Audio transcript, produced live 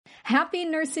Happy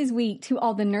Nurses Week to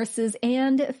all the nurses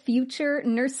and future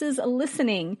nurses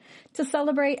listening. To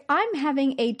celebrate, I'm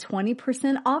having a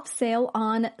 20% off sale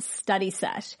on Study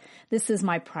Sesh. This is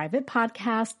my private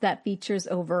podcast that features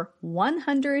over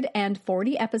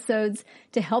 140 episodes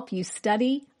to help you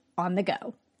study on the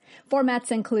go.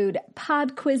 Formats include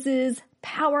pod quizzes,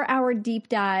 power hour deep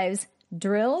dives,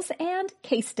 drills, and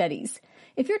case studies.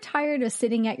 If you're tired of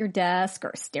sitting at your desk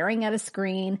or staring at a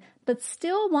screen, but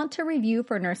still want to review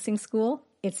for nursing school,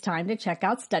 it's time to check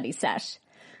out Study Sesh.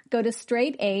 Go to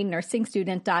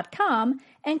straightanursingstudent.com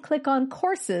and click on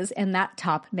courses in that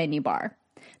top menu bar.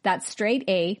 That's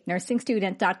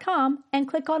straightanursingstudent.com and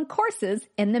click on courses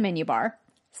in the menu bar.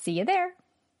 See you there.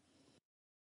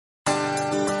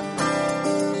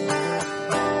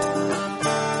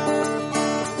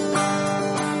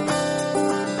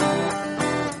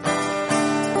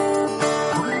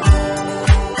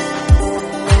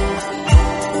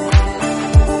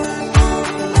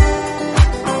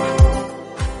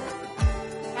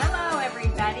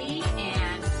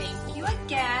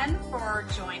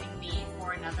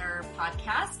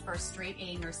 For Straight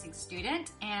A Nursing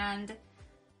Student, and a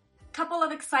couple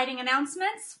of exciting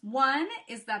announcements. One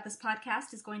is that this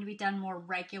podcast is going to be done more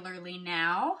regularly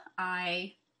now.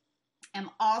 I am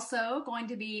also going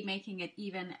to be making it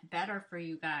even better for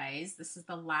you guys. This is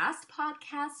the last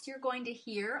podcast you're going to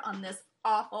hear on this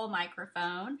awful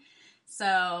microphone.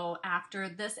 So after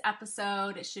this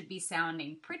episode, it should be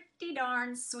sounding pretty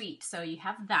darn sweet. So you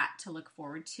have that to look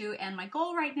forward to. And my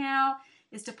goal right now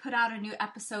is to put out a new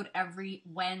episode every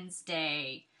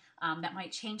Wednesday. That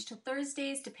might change to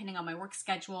Thursdays depending on my work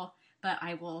schedule, but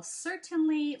I will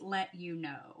certainly let you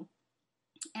know.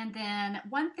 And then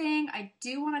one thing I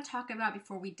do want to talk about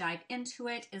before we dive into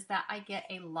it is that I get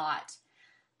a lot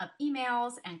of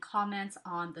emails and comments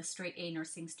on the Straight A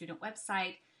Nursing Student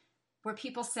website where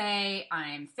people say,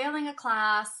 I'm failing a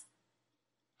class.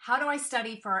 How do I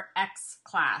study for X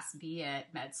class, be it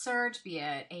Med Surg, be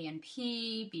it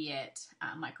A&P, be it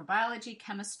microbiology,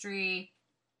 chemistry,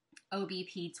 OB,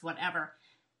 Peds, whatever?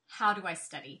 How do I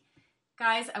study?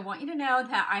 Guys, I want you to know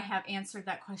that I have answered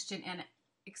that question in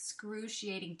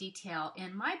excruciating detail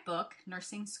in my book,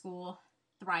 Nursing School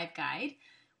Thrive Guide,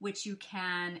 which you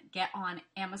can get on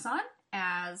Amazon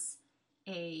as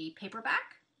a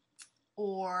paperback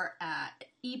or an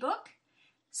ebook.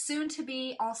 Soon to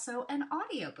be also an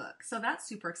audiobook. So that's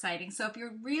super exciting. So if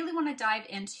you really want to dive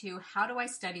into how do I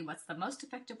study, what's the most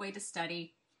effective way to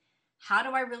study, how do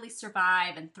I really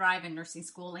survive and thrive in nursing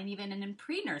school and even in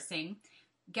pre-nursing,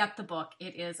 get the book.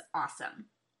 It is awesome.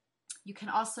 You can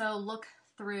also look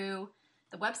through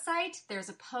the website. There's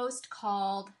a post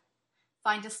called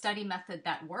Find a Study Method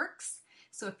That Works.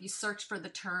 So if you search for the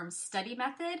term study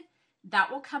method, that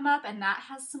will come up and that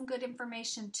has some good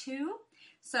information too.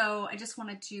 So I just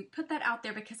wanted to put that out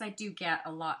there because I do get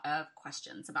a lot of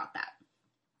questions about that.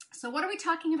 So what are we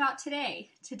talking about today?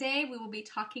 Today we will be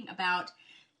talking about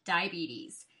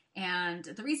diabetes. And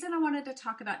the reason I wanted to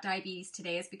talk about diabetes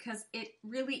today is because it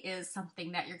really is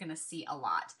something that you're going to see a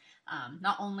lot.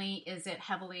 Not only is it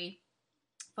heavily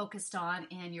focused on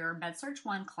in your Med Surg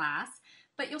 1 class,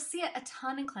 but you'll see it a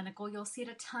ton in clinical. You'll see it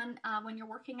a ton when you're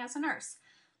working as a nurse.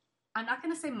 I'm not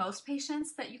going to say most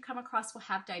patients that you come across will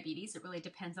have diabetes. It really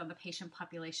depends on the patient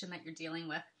population that you're dealing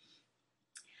with.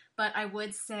 But I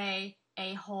would say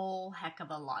a whole heck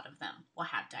of a lot of them will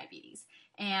have diabetes.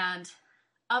 And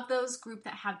of those group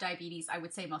that have diabetes, I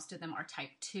would say most of them are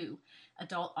type 2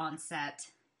 adult onset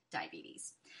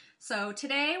diabetes. So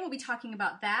today we'll be talking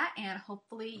about that, and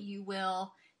hopefully you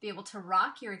will be able to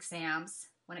rock your exams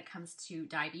when it comes to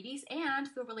diabetes and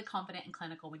feel really confident in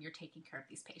clinical when you're taking care of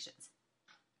these patients.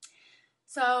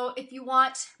 So if you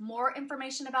want more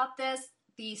information about this,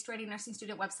 the Straight A Nursing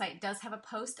Student website does have a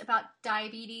post about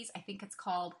diabetes. I think it's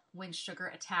called When Sugar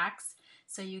Attacks.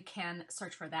 So you can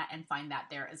search for that and find that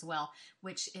there as well,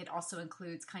 which it also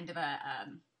includes kind of a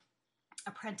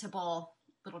printable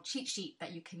little cheat sheet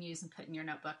that you can use and put in your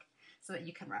notebook so that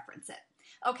you can reference it.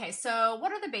 Okay, so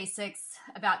what are the basics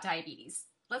about diabetes?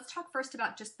 Let's talk first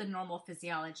about just the normal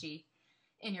physiology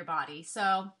in your body.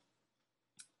 So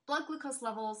blood glucose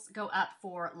levels go up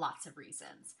for lots of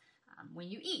reasons. When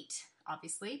you eat,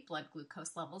 obviously, blood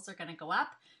glucose levels are going to go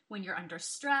up. When you're under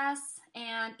stress,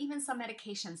 and even some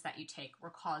medications that you take will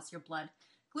cause your blood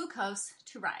glucose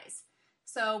to rise.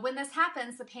 So when this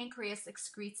happens, the pancreas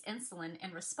excretes insulin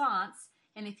in response.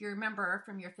 And if you remember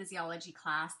from your physiology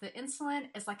class, the insulin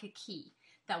is like a key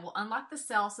that will unlock the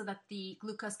cell so that the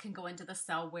glucose can go into the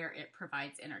cell where it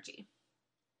provides energy.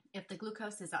 If the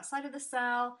glucose is outside of the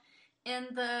cell, in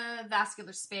the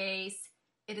vascular space,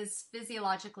 it is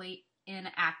physiologically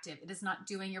inactive. It is not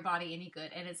doing your body any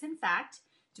good. And it's in fact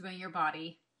doing your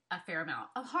body a fair amount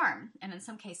of harm, and in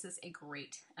some cases, a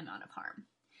great amount of harm.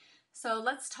 So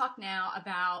let's talk now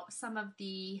about some of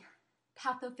the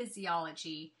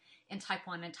pathophysiology in type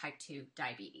 1 and type 2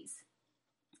 diabetes.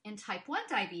 In type 1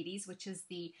 diabetes, which is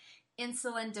the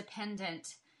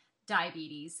insulin-dependent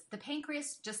diabetes, the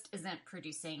pancreas just isn't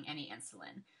producing any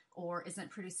insulin or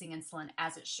isn't producing insulin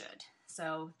as it should.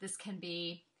 So this can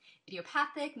be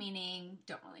idiopathic, meaning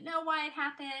don't really know why it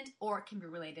happened, or it can be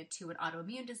related to an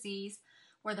autoimmune disease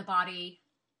where the body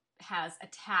has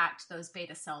attacked those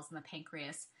beta cells in the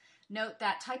pancreas. Note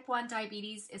that type 1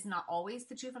 diabetes is not always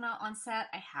the juvenile onset.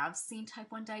 I have seen type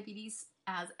 1 diabetes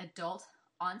as adult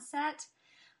onset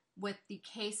with the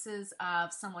cases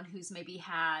of someone who's maybe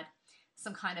had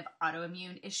some kind of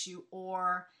autoimmune issue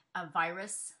or a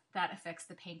virus that affects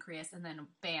the pancreas, and then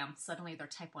bam, suddenly they're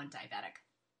type 1 diabetic.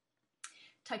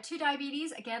 Type 2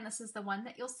 diabetes, again, this is the one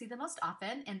that you'll see the most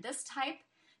often. In this type,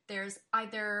 there's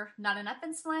either not enough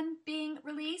insulin being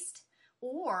released,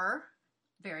 or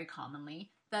very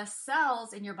commonly, the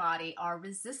cells in your body are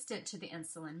resistant to the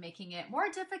insulin, making it more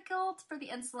difficult for the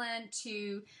insulin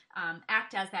to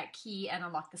act as that key and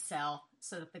unlock the cell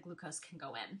so that the glucose can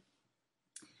go in.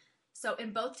 So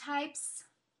in both types,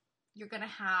 you're going to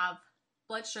have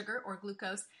blood sugar or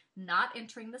glucose not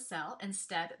entering the cell,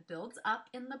 instead builds up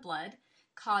in the blood,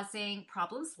 causing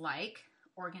problems like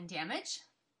organ damage,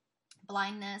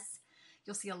 blindness.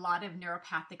 You'll see a lot of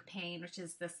neuropathic pain, which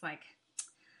is this like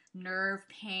nerve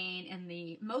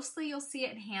pain mostly you'll see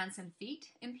it in hands and feet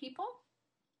in people.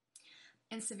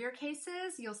 In severe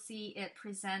cases, you'll see it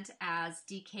present as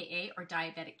DKA or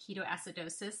diabetic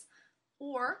ketoacidosis,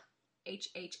 or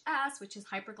HHS, which is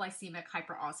hyperglycemic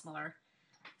hyperosmolar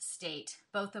state,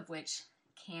 both of which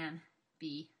can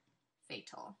be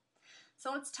fatal.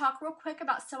 So let's talk real quick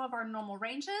about some of our normal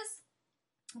ranges.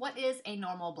 What is a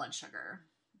normal blood sugar?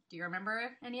 Do you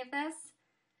remember any of this?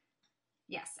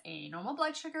 Yes, a normal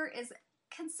blood sugar is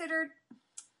considered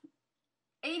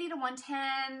 80 to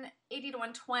 110, 80 to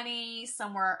 120,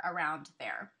 somewhere around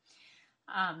there.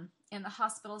 In the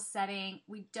hospital setting,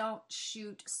 we don't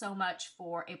shoot so much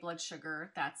for a blood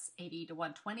sugar that's 80 to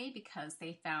 120 because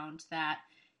they found that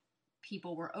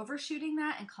people were overshooting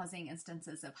that and causing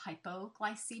instances of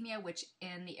hypoglycemia, which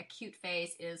in the acute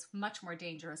phase is much more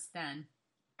dangerous than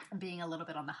being a little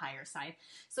bit on the higher side.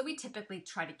 So we typically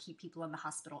try to keep people in the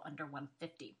hospital under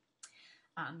 150.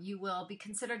 You will be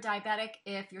considered diabetic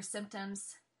if your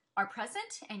symptoms are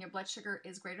present and your blood sugar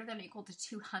is greater than or equal to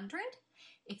 200.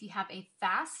 If you have a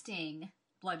fasting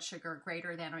blood sugar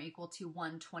greater than or equal to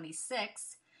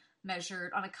 126,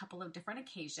 measured on a couple of different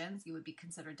occasions, you would be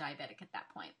considered diabetic at that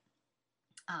point.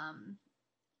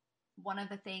 One of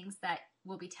the things that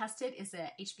will be tested is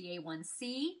a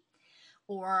HbA1c,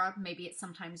 or maybe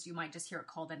sometimes you might just hear it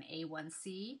called an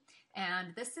A1C.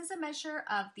 And this is a measure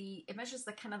of it measures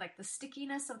the kind of like the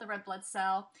stickiness of the red blood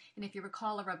cell. And if you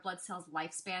recall, a red blood cell's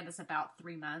lifespan is about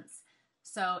 3 months.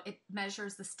 So it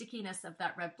measures the stickiness of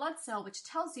that red blood cell, which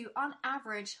tells you on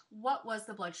average, what was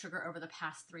the blood sugar over the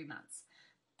past 3 months.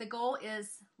 The goal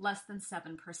is less than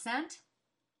 7%.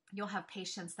 You'll have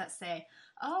patients that say,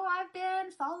 oh, I've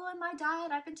been following my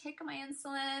diet, I've been taking my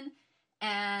insulin,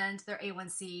 and their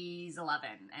A1C is 11.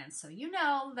 And so you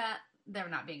know that they're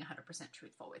not being 100%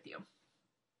 truthful with you.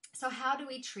 So how do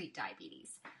we treat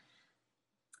diabetes?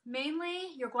 Mainly,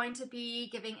 you're going to be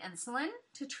giving insulin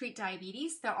to treat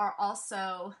diabetes. There are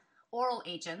also oral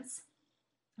agents,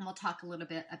 and we'll talk a little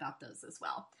bit about those as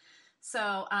well.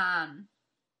 So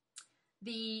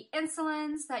the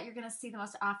insulins that you're going to see the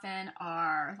most often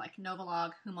are like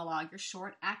Novolog, Humalog, your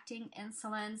short-acting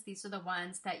insulins. These are the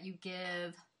ones that you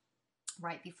give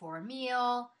right before a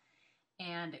meal,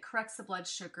 and it corrects the blood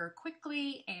sugar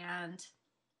quickly. And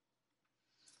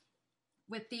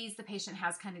with these, the patient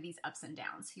has kind of these ups and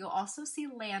downs. You'll also see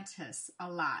Lantus a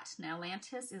lot. Now,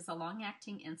 Lantus is a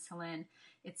long-acting insulin.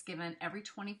 It's given every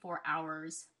 24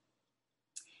 hours,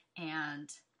 and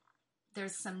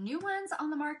there's some new ones on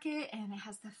the market, and it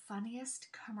has the funniest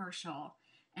commercial,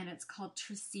 and it's called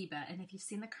Tresiba. And if you've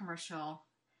seen the commercial,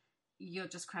 you'll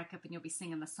just crack up and you'll be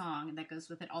singing the song, and that goes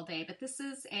with it all day. But this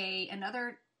is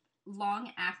another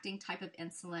long-acting type of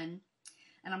insulin,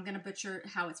 and I'm going to butcher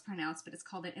how it's pronounced, but it's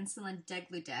called an insulin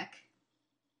degludec.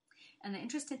 And the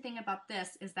interesting thing about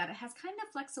this is that it has kind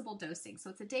of flexible dosing. So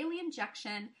it's a daily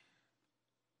injection,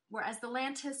 whereas the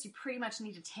Lantus you pretty much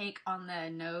need to take on the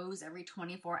nose every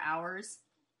 24 hours.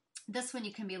 This one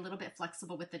you can be a little bit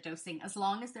flexible with the dosing as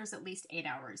long as there's at least 8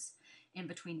 hours in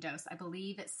between dose. I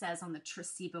believe it says on the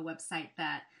Tresiba website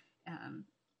that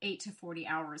 8 to 40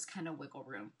 hours kind of wiggle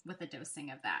room with the dosing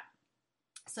of that.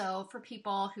 So for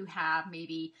people who have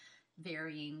maybe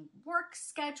varying work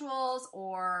schedules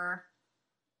or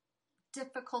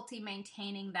difficulty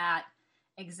maintaining that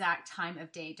exact time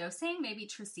of day dosing, maybe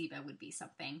Tresiba would be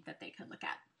something that they could look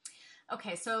at.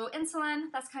 Okay, so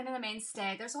insulin, that's kind of the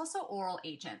mainstay. There's also oral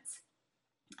agents.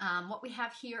 What we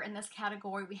have here in this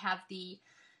category, we have the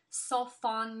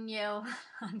sulfonyl,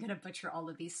 I'm going to butcher all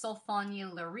of these,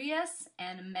 sulfonylureas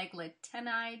and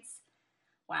meglitinides.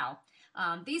 Wow.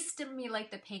 These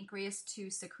stimulate the pancreas to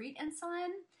secrete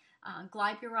insulin.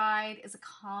 Glyburide is a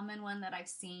common one that I've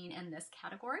seen in this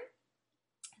category.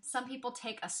 Some people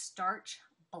take a starch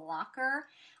blocker.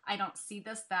 I don't see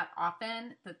this that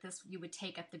often, that this you would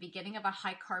take at the beginning of a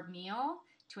high carb meal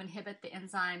to inhibit the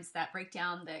enzymes that break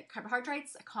down the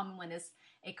carbohydrates. A common one is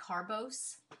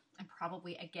acarbose. I'm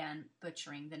probably, again,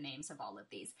 butchering the names of all of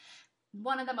these.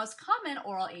 One of the most common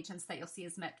oral agents that you'll see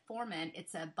is metformin.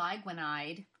 It's a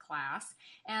biguanide class,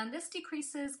 and this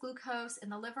decreases glucose in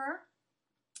the liver,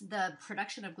 the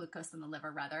production of glucose in the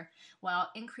liver, rather,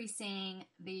 while increasing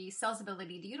the cell's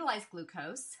ability to utilize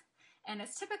glucose. And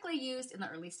it's typically used in the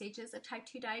early stages of type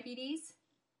 2 diabetes.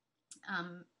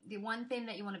 The one thing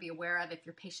that you want to be aware of if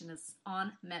your patient is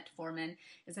on metformin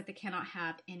is that they cannot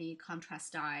have any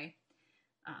contrast dye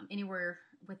anywhere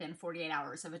within 48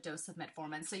 hours of a dose of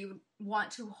metformin. So you want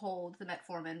to hold the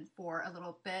metformin for a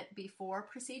little bit before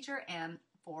procedure and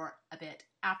for a bit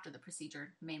after the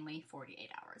procedure, mainly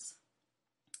 48 hours.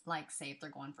 Like, say, if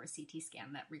they're going for a CT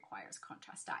scan that requires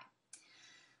contrast dye.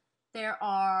 There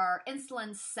are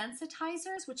insulin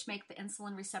sensitizers, which make the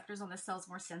insulin receptors on the cells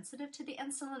more sensitive to the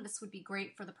insulin. This would be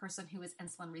great for the person who is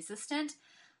insulin resistant.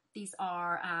 These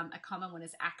are, a common one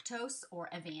is Actos or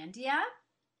Avandia.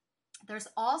 There's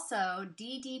also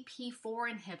DDP4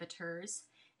 inhibitors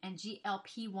and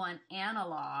GLP-1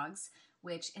 analogs,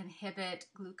 which inhibit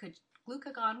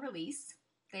glucagon release.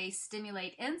 They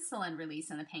stimulate insulin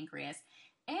release in the pancreas,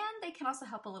 and they can also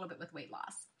help a little bit with weight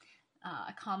loss.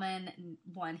 A common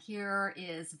one here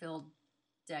is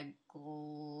vildagliptin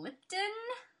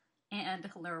and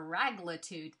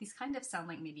liraglutide. These kind of sound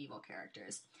like medieval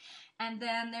characters. And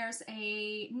then there's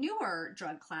a newer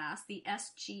drug class, the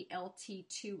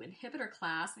SGLT2 inhibitor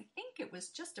class. I think it was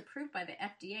just approved by the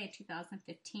FDA in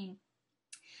 2015.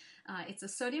 It's a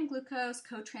sodium glucose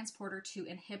cotransporter 2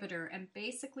 inhibitor, and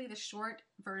basically the short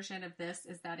version of this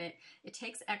is that it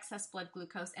takes excess blood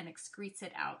glucose and excretes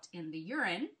it out in the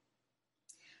urine.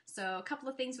 So a couple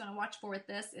of things you want to watch for with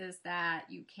this is that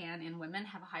you can, in women,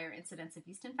 have a higher incidence of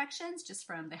yeast infections just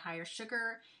from the higher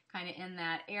sugar kind of in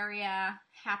that area,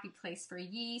 happy place for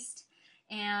yeast.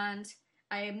 And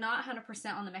I am not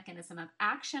 100% on the mechanism of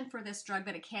action for this drug,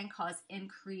 but it can cause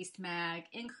increased MAG,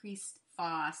 increased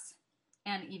FOS,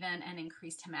 and even an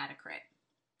increased hematocrit.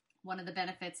 One of the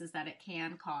benefits is that it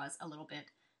can cause a little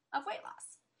bit of weight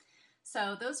loss.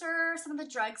 So those are some of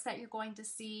the drugs that you're going to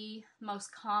see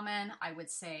most common. I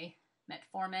would say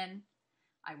metformin,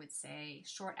 I would say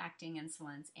short-acting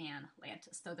insulins, and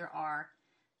Lantus, though there are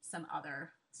some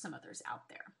others out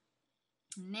there.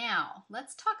 Now,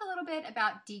 let's talk a little bit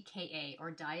about DKA,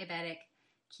 or diabetic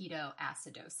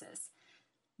ketoacidosis.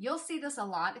 You'll see this a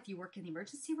lot if you work in the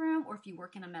emergency room or if you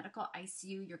work in a medical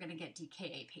ICU, you're going to get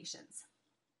DKA patients.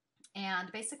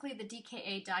 And basically the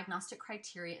DKA diagnostic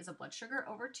criteria is a blood sugar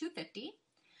over 250,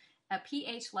 a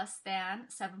pH less than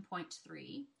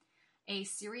 7.3, a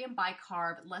serine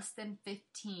bicarb less than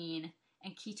 15,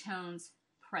 and ketones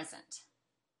present.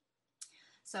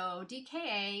 So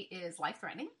DKA is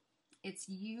life-threatening. It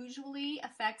usually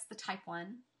affects the type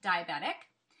 1 diabetic.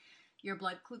 Your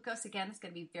blood glucose, again, is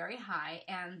going to be very high,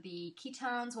 and the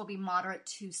ketones will be moderate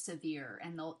to severe,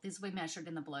 and these will be measured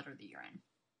in the blood or the urine.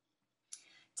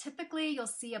 Typically, you'll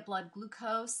see a blood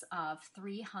glucose of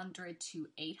 300 to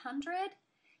 800,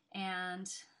 and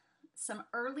some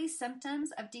early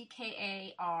symptoms of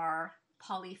DKA are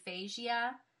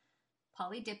polyphagia,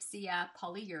 polydipsia,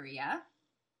 polyuria,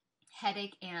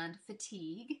 headache, and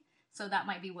fatigue. So that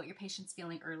might be what your patient's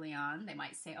feeling early on. They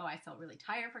might say, oh, I felt really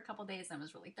tired for a couple days. I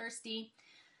was really thirsty.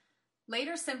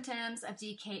 Later symptoms of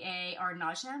DKA are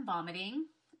nausea and vomiting.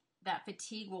 That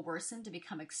fatigue will worsen to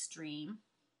become extreme.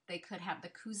 They could have the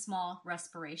Kussmaul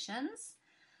respirations.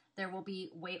 There will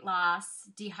be weight loss,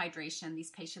 dehydration.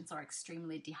 These patients are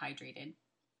extremely dehydrated.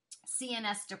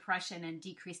 CNS depression and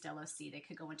decreased LOC. They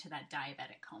could go into that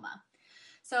diabetic coma.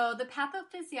 So the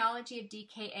pathophysiology of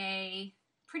DKA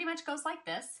pretty much goes like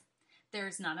this.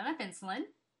 There's not enough insulin,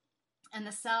 and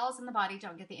the cells in the body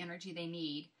don't get the energy they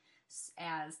need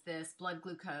as this blood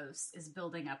glucose is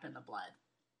building up in the blood.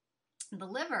 The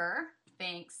liver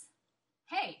thinks,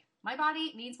 hey, my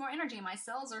body needs more energy. My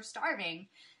cells are starving.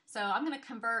 So I'm going to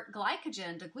convert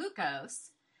glycogen to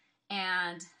glucose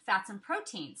and fats and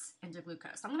proteins into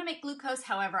glucose. I'm going to make glucose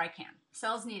however I can.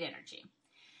 Cells need energy.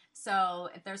 So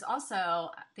there's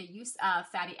also the use of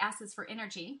fatty acids for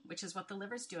energy, which is what the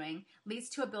liver's doing, leads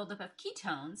to a buildup of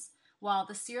ketones, while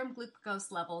the serum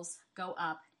glucose levels go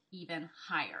up even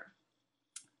higher.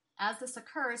 As this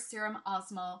occurs, serum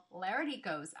osmolarity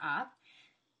goes up.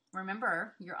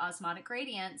 Remember, your osmotic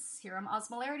gradients, serum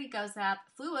osmolarity goes up.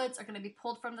 Fluids are going to be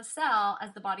pulled from the cell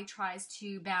as the body tries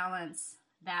to balance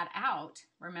that out.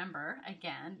 Remember,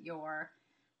 again, your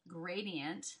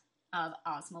gradient of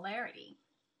osmolarity.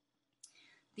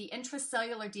 The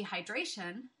intracellular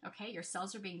dehydration, okay, your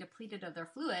cells are being depleted of their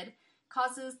fluid,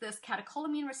 causes this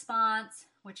catecholamine response,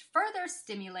 which further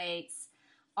stimulates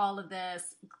all of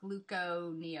this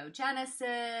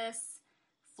gluconeogenesis,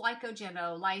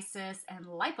 glycogenolysis, and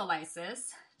lipolysis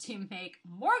to make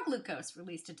more glucose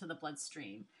released into the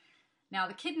bloodstream. Now,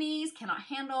 the kidneys cannot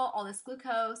handle all this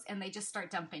glucose, and they just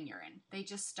start dumping urine.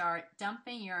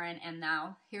 And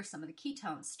now here's some of the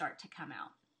ketones start to come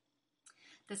out.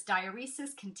 This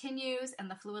diuresis continues, and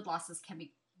the fluid losses can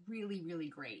be really, really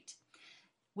great.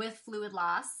 With fluid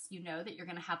loss, you know that you're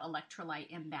going to have electrolyte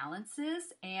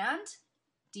imbalances and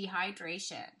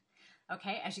dehydration.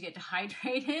 Okay, as you get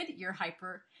dehydrated, your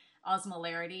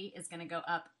hyperosmolarity is going to go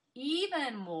up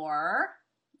even more.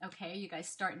 Okay, you guys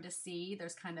starting to see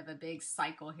there's kind of a big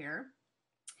cycle here.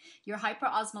 Your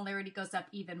hyperosmolarity goes up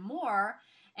even more,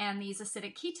 and these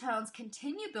acidic ketones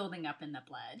continue building up in the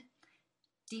blood.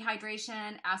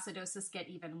 Dehydration, acidosis get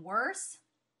even worse.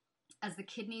 As the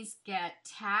kidneys get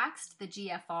taxed, the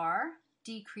GFR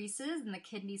decreases and the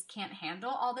kidneys can't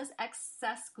handle all this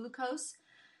excess glucose.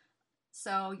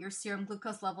 So your serum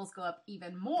glucose levels go up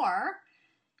even more.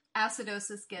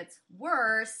 Acidosis gets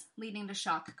worse, leading to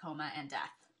shock, coma, and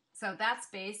death. So that's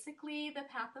basically the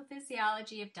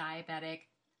pathophysiology of diabetic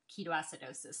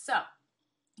ketoacidosis. So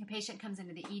your patient comes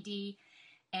into the ED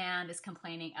and is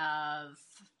complaining of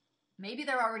maybe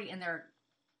they're already in their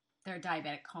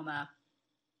diabetic coma,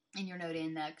 and you're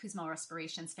noting that Kussmaul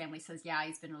Respiration's family says, yeah,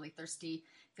 he's been really thirsty,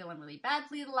 feeling really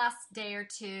badly the last day or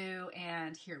two,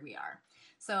 and here we are.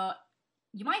 So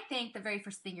you might think the very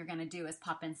first thing you're going to do is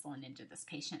pop insulin into this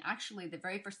patient. Actually, the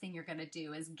very first thing you're going to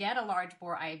do is get a large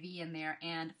bore IV in there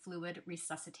and fluid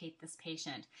resuscitate this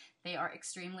patient. They are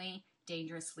extremely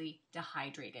dangerously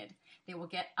dehydrated. They will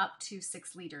get up to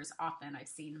 6 liters often. I've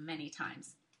seen many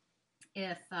times.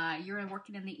 If you're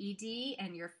working in the ED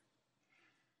and your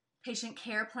patient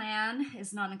care plan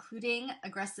is not including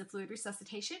aggressive fluid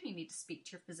resuscitation, you need to speak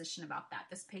to your physician about that.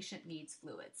 This patient needs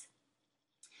fluids.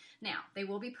 Now, they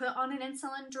will be put on an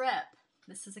insulin drip.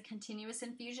 This is a continuous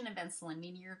infusion of insulin,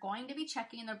 meaning you're going to be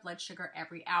checking their blood sugar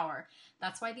every hour.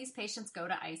 That's why these patients go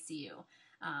to ICU.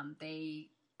 They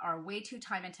are way too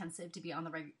time intensive to be on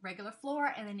the regular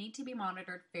floor, and they need to be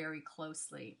monitored very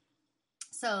closely.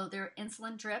 So their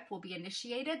insulin drip will be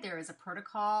initiated. There is a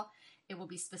protocol. It will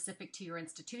be specific to your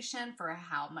institution for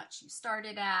how much you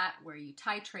started at, where you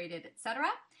titrated, etc.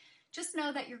 Just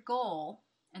know that your goal,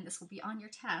 and this will be on your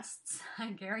tests,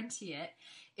 I guarantee it,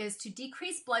 is to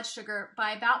decrease blood sugar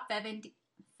by about 50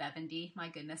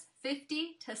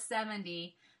 to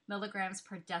 70 milligrams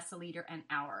per deciliter an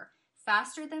hour.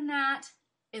 Faster than that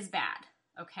is bad,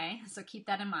 okay? So keep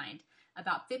that in mind.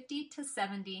 About 50 to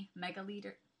 70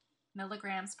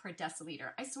 milligrams per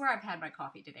deciliter. I swear I've had my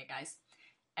coffee today, guys.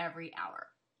 Every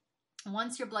hour.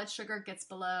 Once your blood sugar gets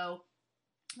below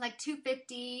like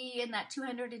 250, in that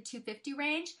 200 to 250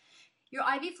 range, your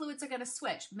IV fluids are going to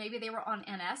switch. Maybe they were on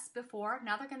NS before.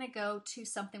 Now they're going to go to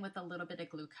something with a little bit of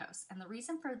glucose. And the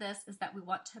reason for this is that we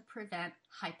want to prevent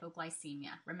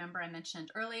hypoglycemia. Remember I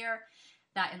mentioned earlier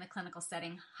that in the clinical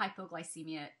setting,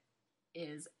 hypoglycemia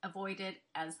is avoided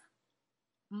as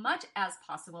much as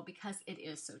possible because it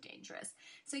is so dangerous.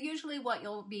 So usually what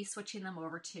you'll be switching them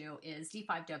over to is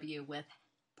D5W with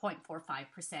 0.45%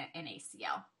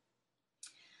 NaCl.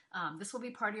 This will be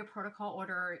part of your protocol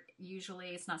order. Usually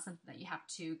it's not something that you have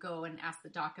to go and ask the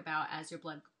doc about as your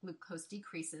blood glucose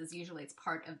decreases. Usually it's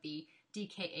part of the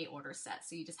DKA order set.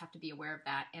 So you just have to be aware of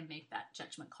that and make that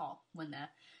judgment call when the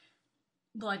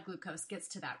blood glucose gets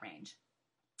to that range.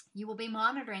 You will be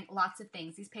monitoring lots of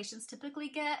things. These patients typically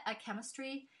get a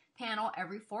chemistry panel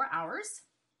every 4 hours.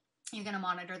 You're going to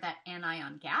monitor that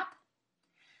anion gap,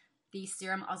 the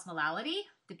serum osmolality,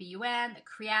 the BUN, the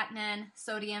creatinine,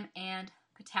 sodium, and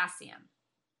potassium.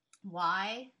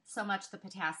 Why so much the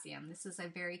potassium? This is a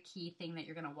very key thing that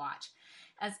you're going to watch.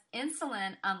 As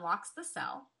insulin unlocks the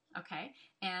cell, okay,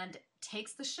 and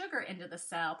takes the sugar into the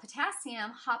cell,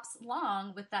 potassium hops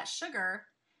along with that sugar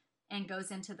and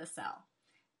goes into the cell,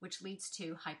 which leads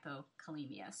to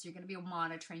hypokalemia. So you're going to be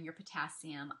monitoring your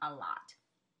potassium a lot.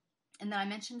 And then I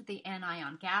mentioned the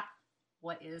anion gap.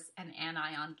 What is an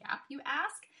anion gap, you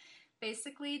ask?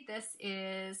 Basically,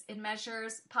 it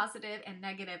measures positive and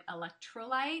negative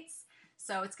electrolytes.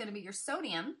 So it's going to be your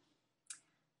sodium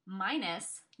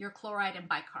minus your chloride and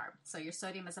bicarb. So your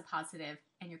sodium is a positive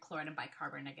and your chloride and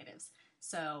bicarb are negatives.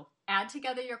 So add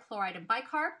together your chloride and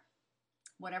bicarb,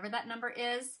 whatever that number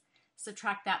is,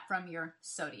 subtract that from your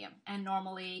sodium. And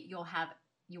normally you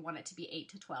want it to be 8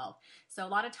 to 12. So a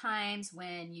lot of times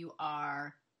when you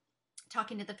are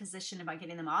talking to the physician about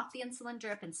getting them off the insulin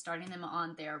drip and starting them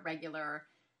on their regular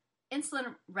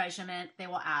insulin regimen, they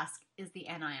will ask, is the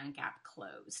anion gap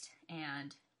closed?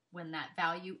 And when that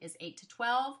value is 8 to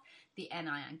 12, the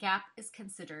anion gap is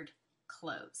considered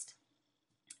closed.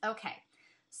 Okay,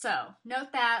 so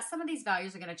note that some of these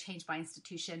values are going to change by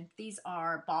institution. These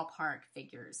are ballpark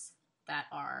figures that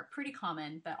are pretty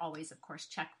common, but always, of course,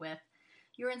 check with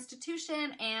your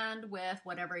institution and with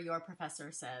whatever your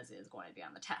professor says is going to be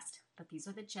on the test. But these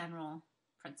are the general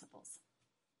principles.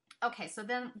 Okay, so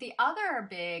then the other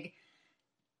big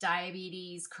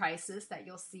diabetes crisis that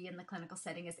you'll see in the clinical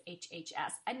setting is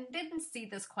HHS. I didn't see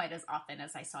this quite as often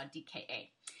as I saw DKA.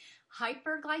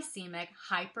 Hyperglycemic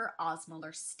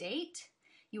hyperosmolar state.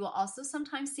 You will also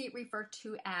sometimes see it referred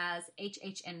to as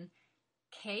HHNKS,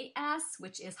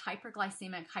 which is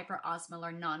hyperglycemic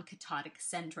hyperosmolar non-ketotic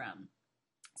syndrome.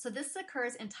 So this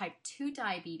occurs in type 2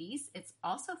 diabetes. It's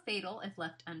also fatal if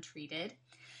left untreated.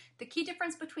 The key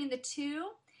difference between the two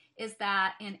is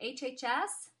that in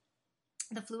HHS,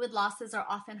 the fluid losses are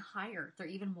often higher. They're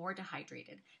even more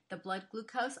dehydrated. The blood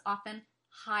glucose often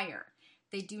higher.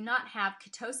 They do not have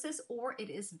ketosis, or it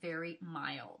is very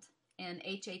mild. In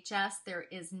HHS, there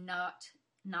is not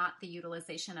the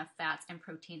utilization of fats and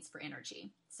proteins for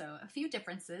energy. So a few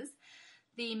differences.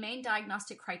 The main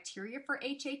diagnostic criteria for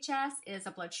HHS is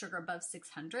a blood sugar above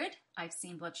 600. I've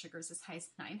seen blood sugars as high as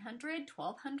 900,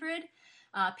 1200.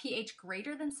 pH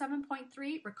greater than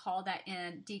 7.3. Recall that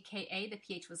in DKA, the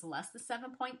pH was less than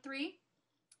 7.3.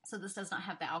 So this does not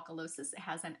have the alkalosis. It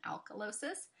has an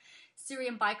alkalosis.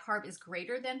 Serum bicarb is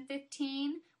greater than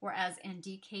 15, whereas in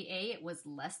DKA, it was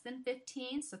less than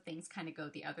 15. So things kind of go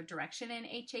the other direction in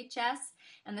HHS.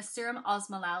 And the serum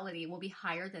osmolality will be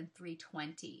higher than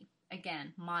 320.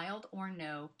 Again, mild or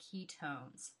no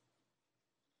ketones.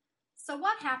 So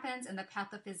what happens in the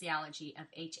pathophysiology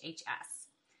of HHS?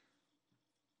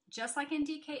 Just like in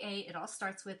DKA, it all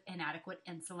starts with inadequate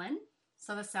insulin.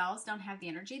 So the cells don't have the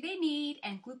energy they need,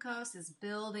 and glucose is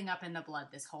building up in the blood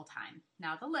this whole time.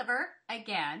 Now the liver,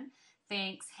 again,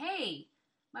 thinks, hey,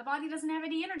 my body doesn't have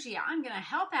any energy. I'm going to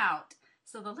help out.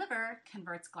 So the liver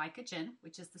converts glycogen,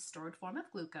 which is the stored form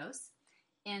of glucose,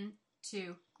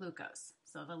 into glucose.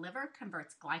 So the liver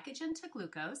converts glycogen to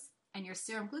glucose, and your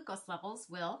serum glucose levels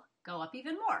will go up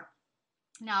even more.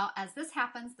 Now, as this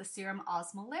happens, the serum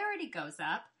osmolarity goes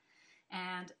up,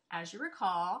 and as you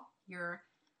recall, your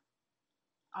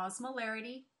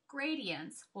osmolarity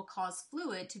gradients will cause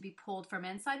fluid to be pulled from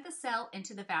inside the cell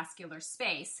into the vascular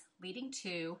space, leading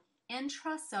to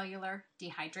intracellular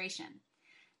dehydration.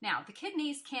 Now, the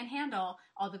kidneys can't handle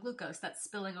all the glucose that's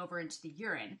spilling over into the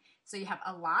urine, so you have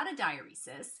a lot of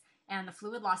diuresis, and the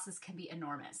fluid losses can be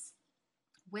enormous.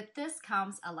 With this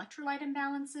comes electrolyte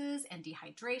imbalances and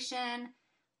dehydration.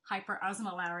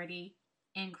 Hyperosmolarity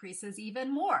increases even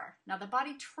more. Now, the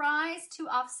body tries to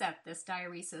offset this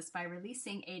diuresis by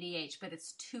releasing ADH, but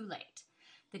it's too late.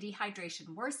 The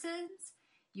dehydration worsens.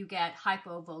 You get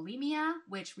hypovolemia,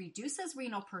 which reduces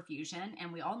renal perfusion,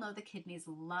 and we all know the kidneys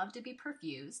love to be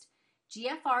perfused.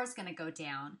 GFR is going to go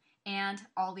down, and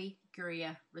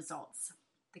oliguria results.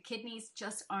 The kidneys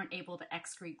just aren't able to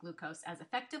excrete glucose as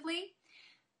effectively.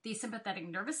 The sympathetic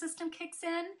nervous system kicks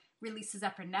in, releases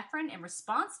epinephrine in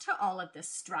response to all of this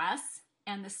stress,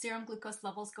 and the serum glucose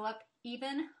levels go up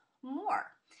even more.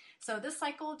 So this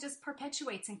cycle just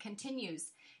perpetuates and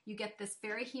continues. You get this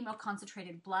very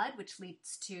hemoconcentrated blood, which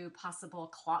leads to possible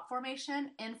clot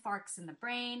formation, infarcts in the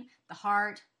brain, the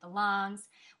heart, the lungs,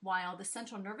 while the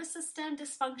central nervous system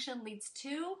dysfunction leads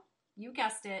to, you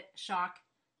guessed it, shock,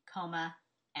 coma,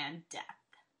 and death.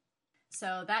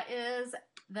 So that is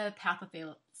the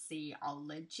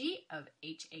pathophysiology of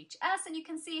HHS, and you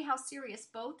can see how serious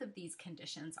both of these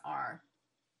conditions are.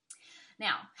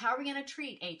 Now, how are we going to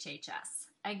treat HHS?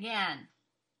 Again,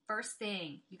 first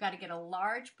thing, you got to get a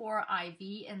large bore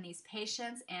IV in these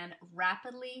patients and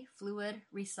rapidly fluid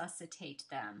resuscitate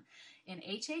them. In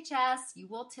HHS, you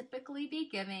will typically be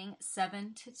giving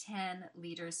 7 to 10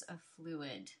 liters of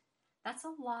fluid. That's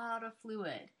a lot of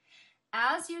fluid.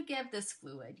 as you give this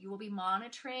fluid, you will be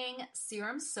monitoring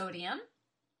serum sodium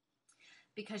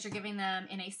because you're giving them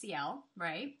NaCl,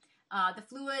 right? The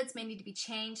fluids may need to be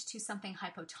changed to something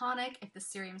hypotonic if the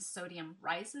serum sodium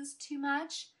rises too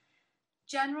much.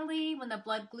 Generally, when the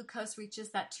blood glucose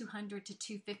reaches that 200 to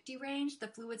 250 range, the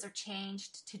fluids are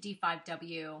changed to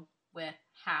D5W with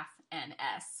half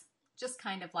NS, just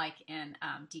kind of like in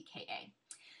DKA.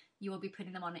 You will be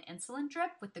putting them on an insulin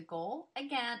drip with the goal,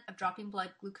 again, of dropping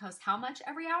blood glucose how much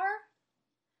every hour?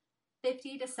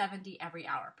 50 to 70 every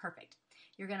hour. Perfect.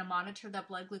 You're going to monitor the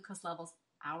blood glucose levels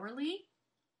hourly.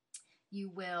 You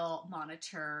will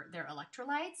monitor their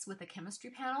electrolytes with a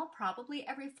chemistry panel, probably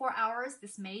every 4 hours.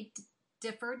 This may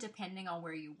differ depending on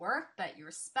where you work, but you're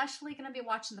especially going to be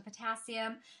watching the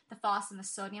potassium, the phos, and the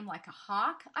sodium like a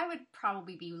hawk. I would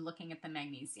probably be looking at the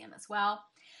magnesium as well.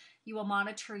 You will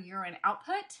monitor urine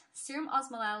output, serum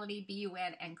osmolality,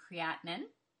 BUN, and creatinine.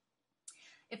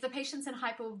 If the patient's in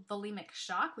hypovolemic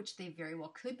shock, which they very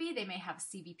well could be, they may have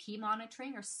CVP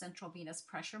monitoring or central venous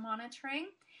pressure monitoring.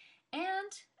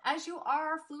 And as you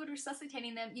are fluid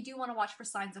resuscitating them, you do want to watch for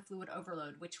signs of fluid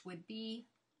overload, which would be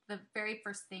the very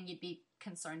first thing you'd be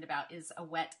concerned about is a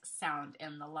wet sound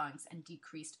in the lungs and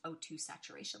decreased O2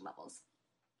 saturation levels.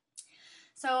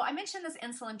 So I mentioned this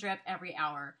insulin drip every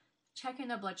hour, checking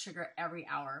their blood sugar every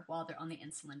hour while they're on the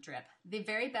insulin drip. The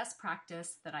very best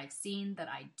practice that I've seen that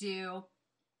I do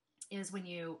is when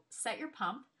you set your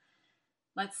pump.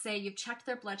 Let's say you've checked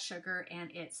their blood sugar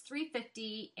and it's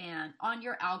 350, and on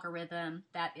your algorithm,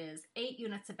 that is 8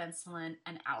 units of insulin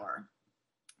an hour.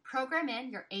 Program in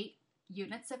your 8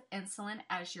 units of insulin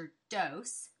as your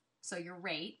dose, so your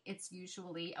rate. It's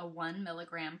usually a 1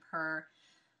 milligram per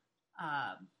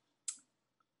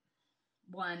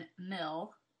 1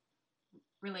 mil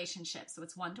relationship. So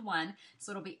it's 1-to-1.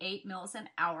 So it'll be 8 mils an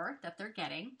hour that they're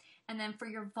getting. And then for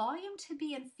your volume to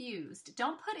be infused,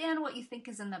 don't put in what you think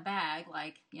is in the bag,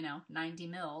 like, 90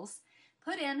 mils.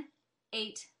 Put in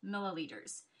 8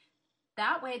 milliliters.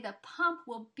 That way the pump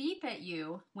will beep at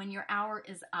you when your hour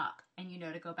is up and you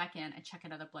know to go back in and check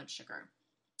another blood sugar.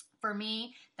 For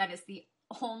me, that is the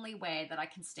only way that I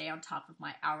can stay on top of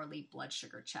my hourly blood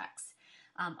sugar checks.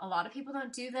 A lot of people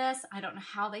don't do this. I don't know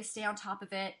how they stay on top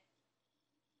of it.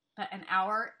 But an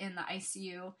hour in the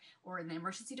ICU or in the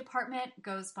emergency department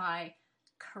goes by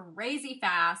crazy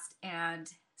fast, and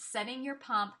setting your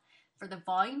pump for the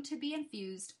volume to be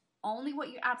infused, only what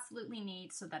you absolutely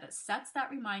need so that it sets that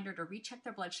reminder to recheck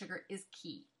their blood sugar, is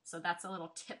key. So that's a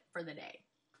little tip for the day.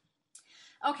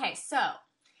 Okay, so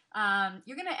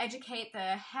you're going to educate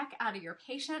the heck out of your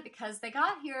patient because they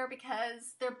got here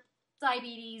because their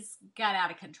diabetes got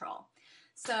out of control.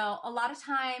 So a lot of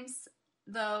times,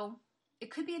 though, it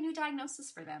could be a new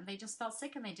diagnosis for them. They just felt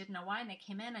sick and they didn't know why, and they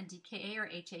came in on DKA or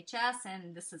HHS,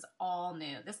 and this is all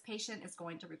new. This patient is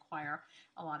going to require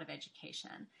a lot of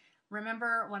education.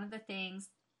 Remember, one of the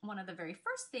very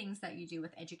first things that you do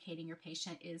with educating your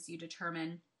patient is you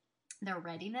determine their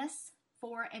readiness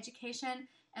for education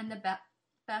and the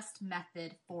best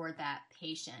method for that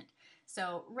patient.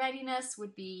 So readiness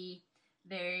would be,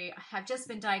 they have just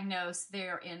been diagnosed,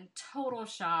 they're in total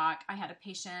shock. I had a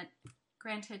patient,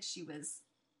 granted, she was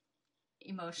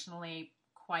emotionally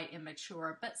quite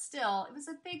immature, but still, it was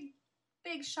a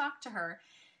big shock to her.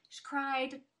 She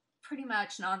cried pretty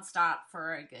much nonstop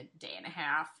for a good day and a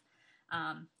half.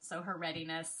 So her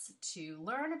readiness to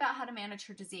learn about how to manage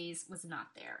her disease was not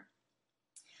there.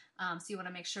 So you want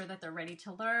to make sure that they're ready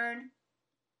to learn.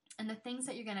 And the things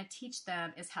that you're going to teach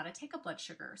them is how to take a blood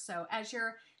sugar. So as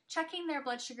you're checking their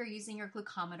blood sugar using your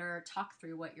glucometer, talk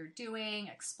through what you're doing,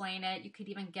 explain it. You could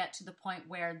even get to the point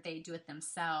where they do it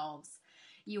themselves.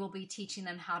 You will be teaching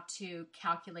them how to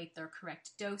calculate their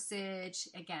correct dosage.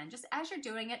 Again, just as you're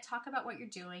doing it, talk about what you're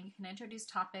doing. You can introduce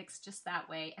topics just that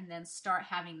way and then start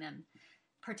having them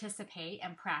participate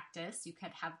and practice. You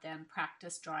could have them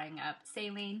practice drawing up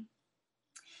saline.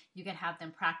 You could have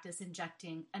them practice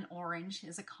injecting an orange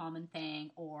is a common thing,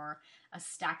 or a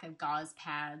stack of gauze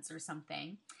pads or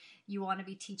something. You want to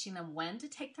be teaching them when to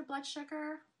take their blood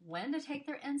sugar, when to take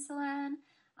their insulin,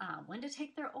 when to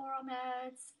take their oral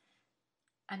meds.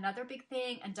 Another big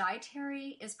thing, and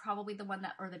dietary is probably the one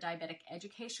that, or the diabetic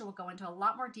education will go into a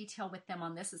lot more detail with them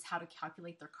on this, is how to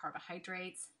calculate their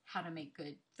carbohydrates, how to make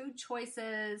good food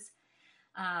choices.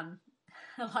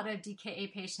 A lot of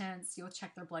DKA patients, you'll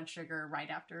check their blood sugar right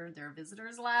after their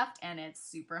visitors left, and it's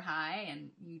super high,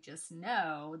 and you just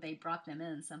know they brought them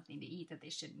in something to eat that they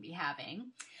shouldn't be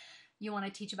having. You want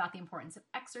to teach about the importance of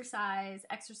exercise.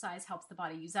 Exercise helps the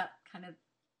body use up kind of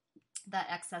that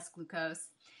excess glucose.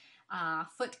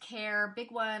 Foot care,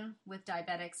 big one with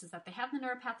diabetics is that they have the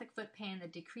neuropathic foot pain, the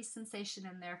decreased sensation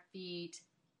in their feet.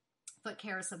 Foot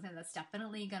care is something that's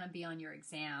definitely going to be on your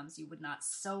exams. You would not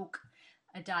soak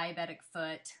a diabetic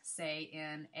foot, say,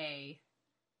 in a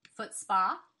foot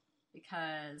spa,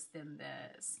 because then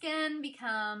the skin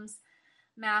becomes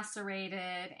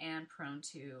macerated and prone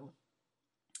to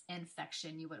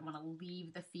infection. You wouldn't want to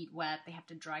leave the feet wet. They have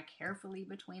to dry carefully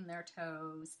between their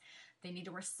toes. They need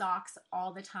to wear socks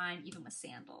all the time, even with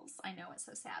sandals. I know it's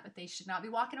so sad, but they should not be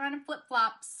walking around in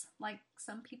flip-flops like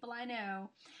some people I know.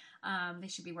 They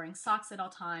should be wearing socks at all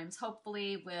times,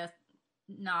 hopefully with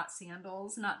not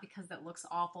sandals, not because that looks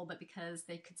awful, but because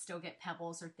they could still get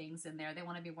pebbles or things in there. They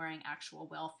want to be wearing actual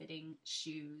well-fitting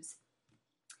shoes.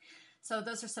 So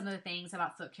those are some of the things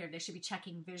about foot care. They should be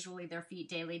checking visually their feet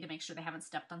daily to make sure they haven't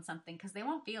stepped on something, because they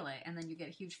won't feel it, and then you get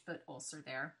a huge foot ulcer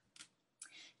there.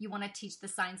 You want to teach the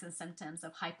signs and symptoms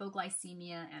of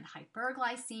hypoglycemia and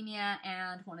hyperglycemia,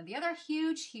 and one of the other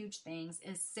huge things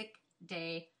is sick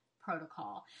day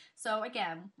protocol. So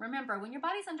again, remember, when your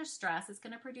body's under stress, it's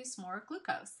going to produce more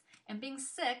glucose, and being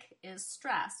sick is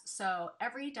stress. So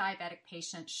every diabetic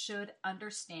patient should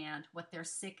understand what their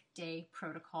sick day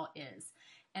protocol is.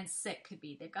 And sick could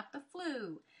be they've got the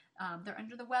flu, they're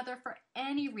under the weather for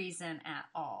any reason at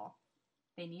all.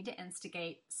 They need to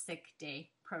instigate sick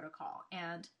day protocol.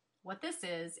 And what this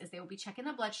is they will be checking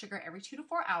the blood sugar every 2 to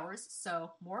 4 hours,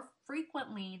 so more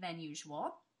frequently than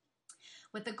usual,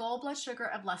 with the goal blood sugar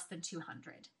of less than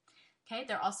 200. Okay,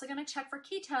 they're also going to check for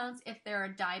ketones if they're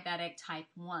a diabetic type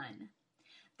 1.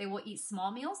 They will eat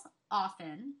small meals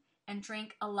often and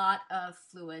drink a lot of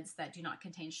fluids that do not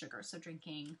contain sugar, so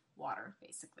drinking water,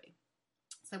 basically.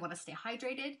 So they want to stay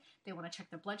hydrated, they want to check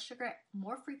their blood sugar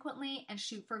more frequently, and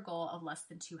shoot for a goal of less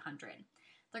than 200.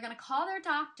 They're going to call their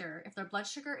doctor if their blood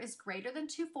sugar is greater than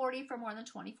 240 for more than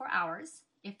 24 hours,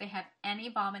 if they have any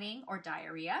vomiting or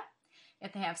diarrhea,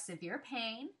 if they have severe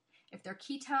pain, if their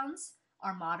ketones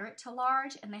are moderate to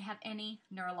large, and they have any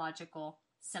neurological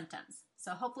symptoms.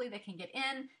 So hopefully they can get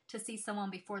in to see someone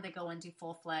before they go into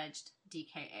full-fledged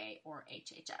DKA or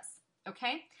HHS.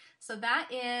 Okay, so that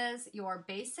is your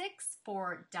basics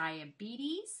for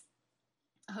diabetes.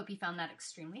 I hope you found that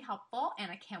extremely helpful,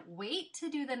 and I can't wait to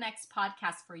do the next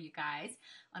podcast for you guys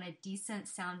on a decent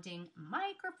sounding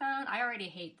microphone. I already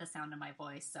hate the sound of my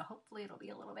voice, so hopefully it'll be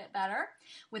a little bit better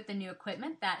with the new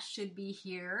equipment. That should be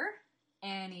here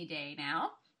any day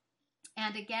now.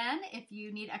 And again, if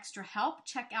you need extra help,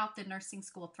 check out the Nursing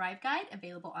School Thrive Guide,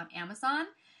 available on Amazon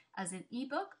as an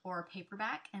ebook or a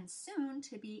paperback, and soon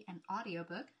to be an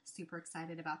audiobook. Super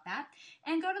excited about that.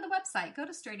 And go to the website, go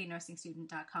to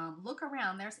straightanursingstudent.com. Look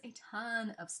around, there's a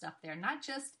ton of stuff there, not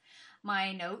just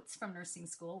my notes from nursing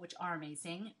school, which are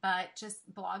amazing, but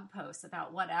just blog posts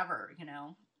about whatever,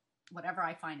 whatever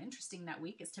I find interesting that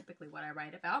week is typically what I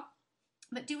write about.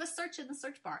 But do a search in the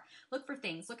search bar. Look for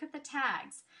things. Look at the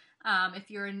tags. If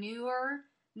you're a newer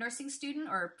nursing student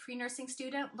or pre-nursing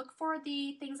student, look for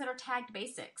the things that are tagged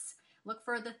basics. Look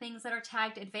for the things that are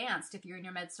tagged advanced if you're in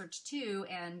your med search 2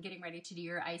 and getting ready to do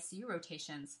your ICU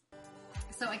rotations.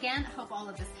 So again, I hope all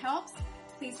of this helps.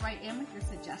 Please write in with your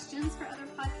suggestions for other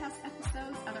podcast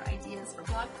episodes, other ideas for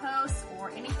blog posts,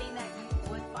 or anything that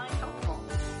you would find helpful.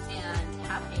 And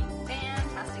have a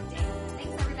fantastic day.